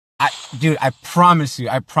Dude, I promise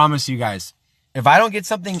you guys, if I don't get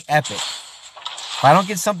something epic,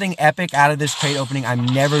 out of this crate opening, I'm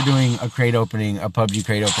never doing a crate opening, a PUBG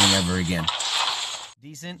crate opening ever again.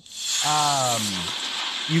 Decent.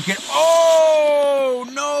 You can, oh,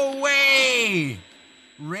 no way.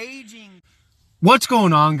 Raging. What's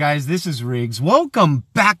going on, guys? This is Riggs. Welcome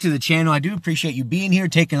back to the channel. I do appreciate you being here,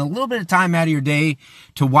 taking a little bit of time out of your day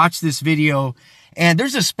to watch this video. And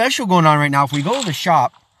there's a special going on right now. If we go to the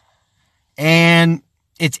shop, and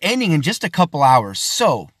it's ending in just a couple hours.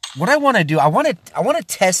 So what I want to do, I want to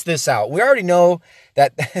test this out. We already know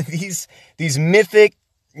that these mythic,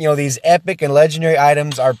 these epic and legendary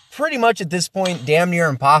items are pretty much at this point damn near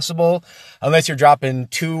impossible unless you're dropping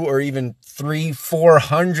 $200 or even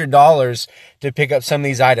 $300-$400 to pick up some of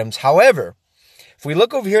these items. However, if we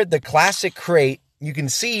look over here at the classic crate, you can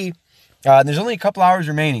see there's only a couple hours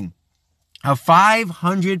remaining. A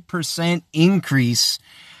 500% increase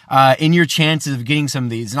in your chances of getting some of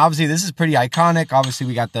these. And obviously this is pretty iconic. Obviously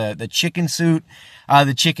we got the chicken suit,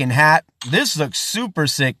 the chicken hat. This looks super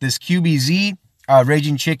sick. This QBZ,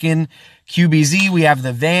 Raging Chicken QBZ. We have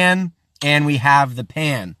the van and we have the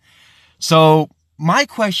pan. So my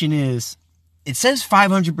question is, it says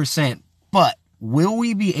 500%, but will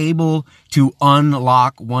we be able to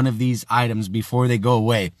unlock one of these items before they go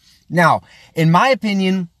away? Now, in my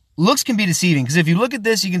opinion, looks can be deceiving, because if you look at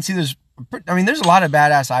this, you can see there's a lot of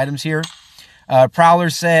badass items here.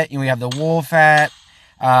 Prowler set, we have the wolf hat,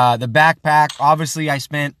 the backpack. Obviously, I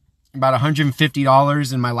spent about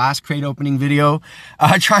 $150 in my last crate opening video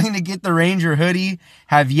trying to get the Ranger hoodie.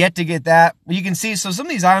 Have yet to get that. You can see, so some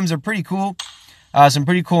of these items are pretty cool. Some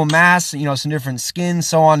pretty cool masks, some different skins,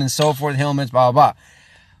 so on and so forth, helmets, blah, blah, blah.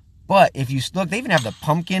 But if you look, they even have the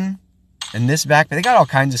pumpkin and this backpack. They got all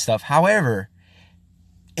kinds of stuff. However,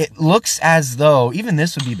 it looks as though even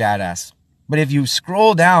this would be badass. But if you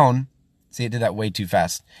scroll down, see, it did that way too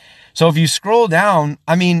fast. So if you scroll down,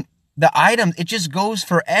 the item, it just goes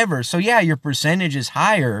forever. So yeah, your percentage is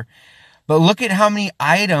higher, but look at how many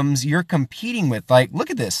items you're competing with. Like, look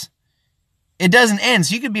at this. It doesn't end.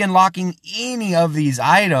 So you could be unlocking any of these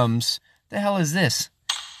items. The hell is this?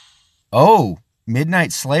 Oh,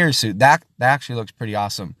 Midnight Slayer suit. That actually looks pretty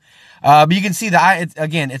awesome. But you can see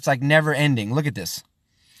it's like never ending. Look at this.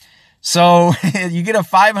 So you get a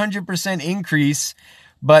 500% increase,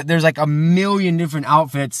 but there's like a million different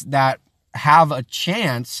outfits that have a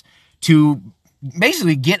chance to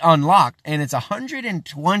basically get unlocked. And it's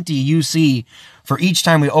 120 UC for each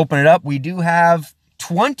time we open it up. We do have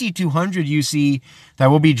 2,200 UC that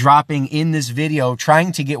will be dropping in this video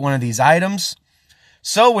trying to get one of these items.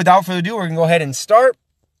 So without further ado, we're going to go ahead and start.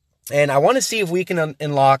 And I want to see if we can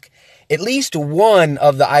unlock at least one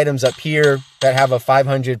of the items up here that have a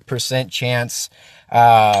 500% chance,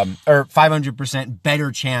 or 500%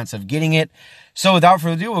 better chance of getting it. So without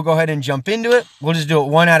further ado, we'll go ahead and jump into it. We'll just do it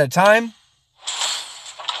one at a time.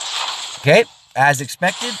 Okay, as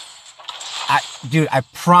expected. Dude, I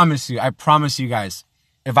promise you guys,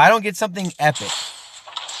 if I don't get something epic,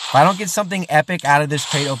 out of this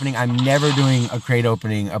crate opening, I'm never doing a crate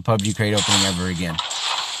opening, a PUBG crate opening ever again.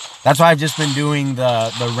 That's why I've just been doing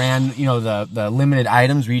the limited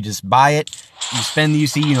items where you just buy it, you spend the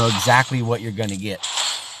UC, you know exactly what you're gonna get.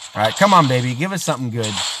 All right, come on, baby, give us something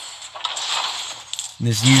good.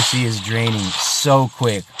 This UC is draining so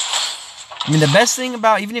quick. The best thing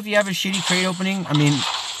about, even if you have a shitty crate opening,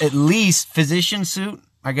 at least physician suit,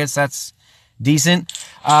 I guess that's decent.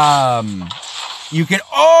 You can,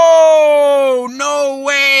 oh, no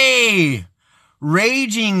way.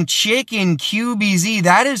 Raging Chicken QBZ.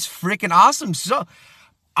 That is freaking awesome. So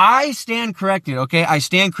I stand corrected, okay? I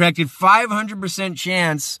stand corrected. 500%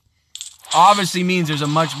 chance obviously means there's a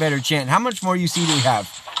much better chance. How much more UC do we have?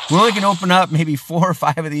 We only can open up maybe 4 or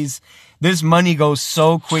 5 of these. This money goes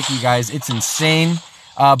so quick, you guys. It's insane.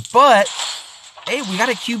 But, hey, we got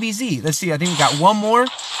a QBZ. Let's see. I think we got one more.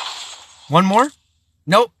 One more?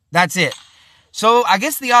 Nope. That's it. So I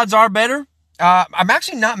guess the odds are better. I'm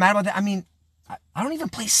actually not mad about that. I don't even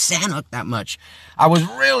play Santa that much. I was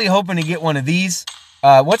really hoping to get one of these.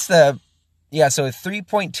 What's the... Yeah, so a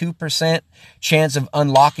 3.2% chance of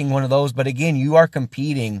unlocking one of those. But again, you are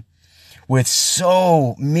competing with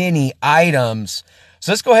so many items.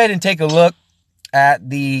 So let's go ahead and take a look at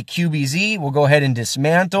the QBZ. We'll go ahead and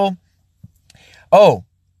dismantle. Oh,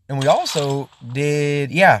 and we also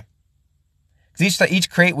did... Yeah. Each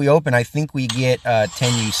crate we open, I think we get 10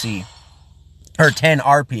 UC. Or 10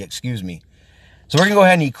 RP, excuse me. So we're going to go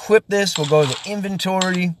ahead and equip this. We'll go to the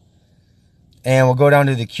inventory. And we'll go down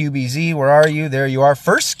to the QBZ. Where are you? There you are.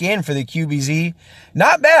 First skin for the QBZ.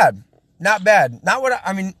 Not bad. Not bad. Not what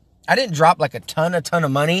I didn't drop like a ton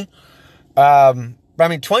of money. But I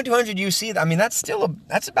mean, 2200 UC, I mean, that's still,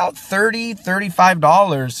 that's about $30,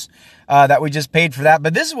 $35 that we just paid for that.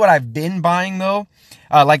 But this is what I've been buying though.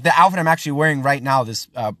 Like the outfit I'm actually wearing right now, this,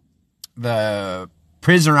 the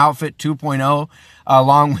Prisoner outfit 2.0,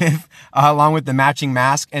 along with the matching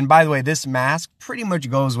mask. And by the way, this mask pretty much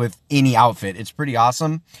goes with any outfit. It's pretty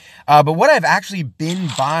awesome. But what I've actually been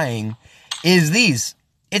buying is these.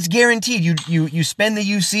 It's guaranteed. You spend the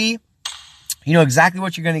UC, you know exactly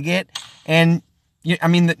what you're going to get. And I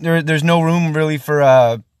mean, there's no room really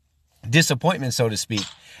for disappointment, so to speak.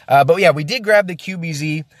 But yeah, we did grab the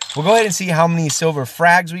QBZ. We'll go ahead and see how many silver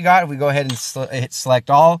frags we got. If we go ahead and hit select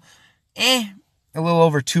all, a little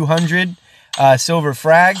over 200 silver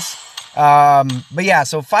frags. But yeah,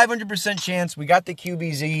 so 500% chance we got the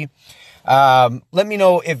QBZ. Let me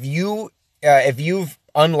know if you've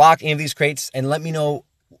unlocked any of these crates, and let me know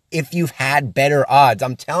if you've had better odds.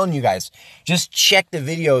 I'm telling you guys, just check the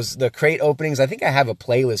videos, the crate openings. I think I have a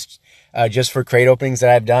playlist just for crate openings that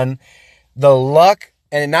I've done. The luck,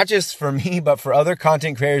 and not just for me, but for other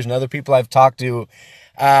content creators and other people I've talked to,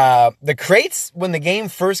 the crates, when the game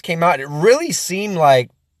first came out, it really seemed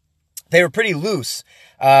like they were pretty loose.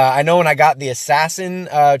 I know when I got the assassin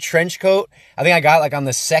trench coat, I think I got like on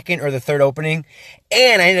the second or the third opening,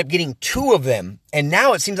 and I ended up getting 2 of them. And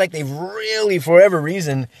now it seems like they've really, for whatever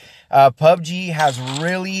reason, PUBG has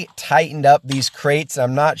really tightened up these crates.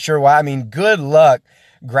 I'm not sure why. I mean, good luck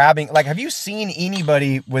grabbing, like, have you seen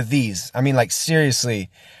anybody with these? I mean, like, seriously.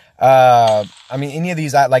 I mean, any of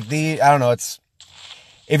these, I don't know,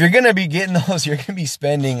 if you're going to be getting those, you're going to be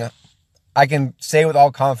spending, I can say with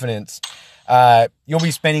all confidence, you'll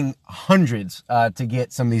be spending hundreds to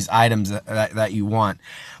get some of these items that you want.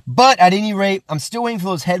 But at any rate, I'm still waiting for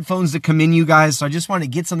those headphones to come in, you guys. So I just want to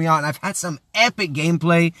get something out. And I've had some epic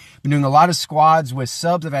gameplay. Been doing a lot of squads with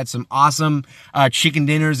subs. I've had some awesome chicken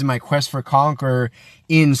dinners in my quest for Conqueror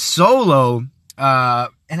in solo.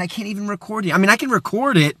 And I can't even record it. I mean, I can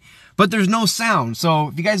record it, but there's no sound. So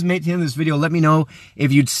if you guys made it to the end of this video, let me know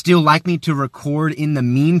if you'd still like me to record in the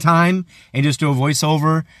meantime and just do a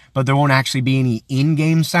voiceover, but there won't actually be any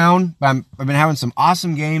in-game sound. But I've been having some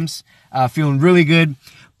awesome games, feeling really good.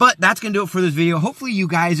 But that's going to do it for this video. Hopefully you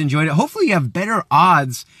guys enjoyed it. Hopefully you have better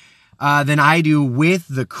odds than I do with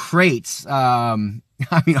the crates. I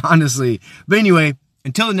mean, honestly. But anyway,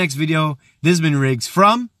 until the next video, this has been Riggs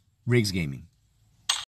from Riggs Gaming.